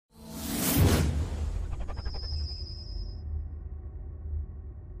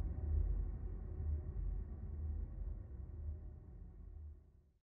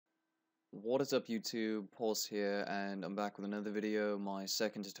What is up YouTube, Pulse here, and I'm back with another video, my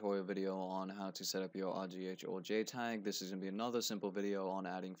second tutorial video on how to set up your RGH or Jtag. This is going to be another simple video on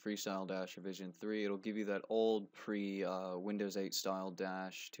adding Freestyle Dash Revision 3. It'll give you that old Windows 8 style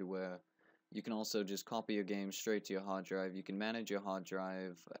dash to where you can also just copy your game straight to your hard drive. You can manage your hard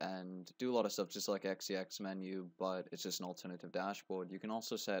drive and do a lot of stuff just like xex menu, but it's just an alternative dashboard. You can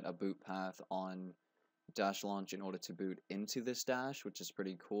also set a boot path on dash launch in order to boot into this dash, which is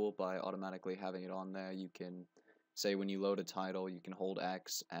pretty cool. By automatically having it on there, you can say when you load a title, you can hold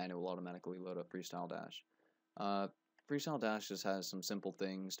X and it will automatically load up Freestyle Dash. Uh, Freestyle Dash just has some simple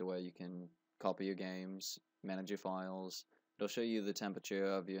things to where you can copy your games, manage your files. It'll show you the temperature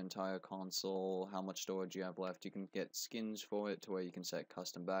of your entire console, how much storage you have left. You can get skins for it to where you can set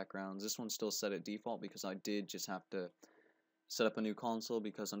custom backgrounds. This one's still set at default because I did just have to set up a new console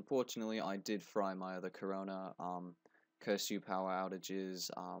because unfortunately I did fry my other Corona. Curse you power outages.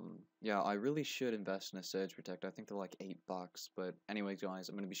 Yeah, I really should invest in a surge protector. I think they're like $8, but anyway guys,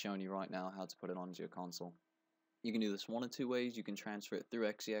 I'm going to be showing you right now how to put it onto your console. You can do this one of two ways. You can transfer it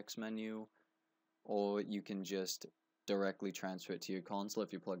through xex menu, or you can just directly transfer it to your console.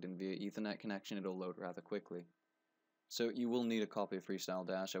 If you're plugged in via Ethernet connection, it'll load rather quickly. So you will need a copy of Freestyle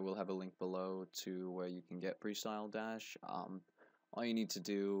Dash. I will have a link below to where you can get Freestyle Dash. All you need to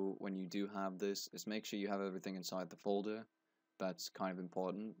do when you do have this is make sure you have everything inside the folder. That's kind of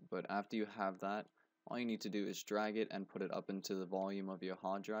important. But after you have that, all you need to do is drag it and put it up into the volume of your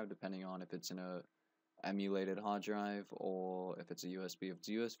hard drive, depending on if it's in a emulated hard drive or if it's a USB. If it's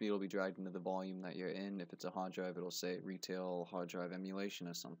a USB, it'll be dragged into the volume that you're in. If it's a hard drive, it'll say retail hard drive emulation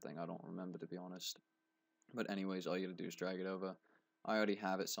or something. I don't remember, to be honest. But anyways, all you gotta do is drag it over. I already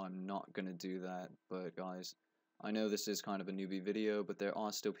have it, so I'm not gonna do that. But guys, I know this is kind of a newbie video, but there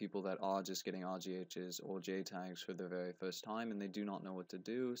are still people that are just getting RGHs or JTags for the very first time, and they do not know what to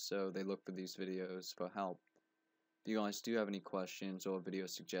do, so they look for these videos for help. If you guys do have any questions or video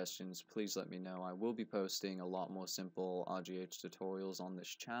suggestions, please let me know. I will be posting a lot more simple RGH tutorials on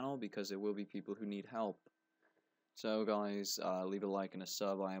this channel because there will be people who need help. So guys, leave a like and a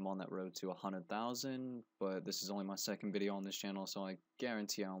sub. I am on that road to 100,000, but this is only my second video on this channel, so I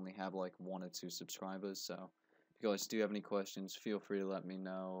guarantee I only have like 1 or 2 subscribers. So if you guys do have any questions, feel free to let me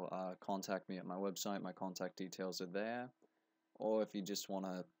know. Contact me at my website. My contact details are there. Or if you just want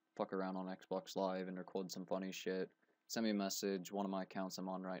to fuck around on Xbox Live and record some funny shit, send me a message. One of my accounts I'm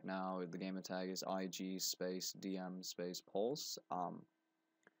on right now, the gamer tag is IG space DM space pulse.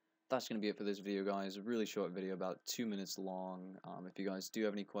 That's going to be it for this video, guys. A really short video, about 2 minutes long. If you guys do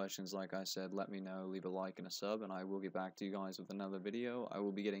have any questions, like I said, let me know. Leave a like and a sub, and I will get back to you guys with another video. I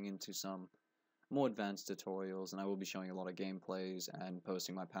will be getting into some more advanced tutorials, and I will be showing a lot of gameplays and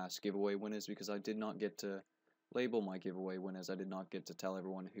posting my past giveaway winners because I did not get to label my giveaway winners. I did not get to tell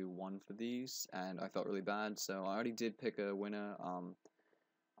everyone who won for these, and I felt really bad, so I already did pick a winner.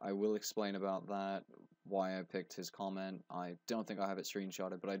 I will explain about that, why I picked his comment. I don't think I have it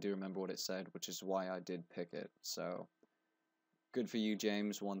screenshotted, but I do remember what it said, which is why I did pick it. So, good for you,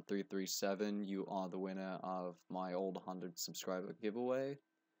 James1337. You are the winner of my old 100 subscriber giveaway.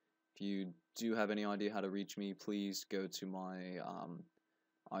 If you do have any idea how to reach me, please go to my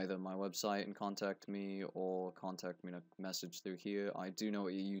either my website and contact me, or contact me in a message through here. I do know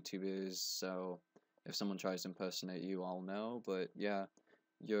what your YouTube is, so if someone tries to impersonate you, I'll know. But yeah,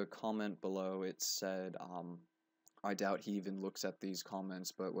 your comment below, it said, I doubt he even looks at these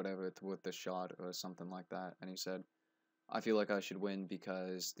comments, but whatever, it's worth a shot or something like that. And he said, I feel like I should win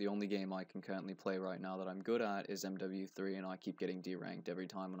because the only game I can currently play right now that I'm good at is MW3, and I keep getting deranked every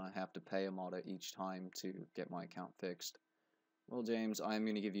time, and I have to pay a modder each time to get my account fixed. Well, James, I'm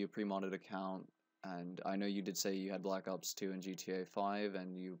going to give you a pre-modded account, and I know you did say you had Black Ops 2 and GTA 5,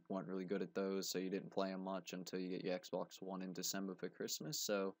 and you weren't really good at those, so you didn't play them much until you get your Xbox One in December for Christmas,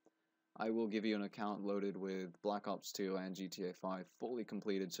 so I will give you an account loaded with Black Ops 2 and GTA 5 fully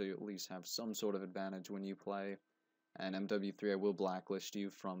completed, so you at least have some sort of advantage when you play, and MW3 I will blacklist you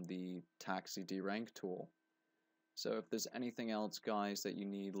from the Taxi derank tool. So if there's anything else, guys, that you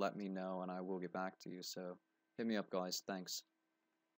need, let me know, and I will get back to you, so hit me up, guys. Thanks.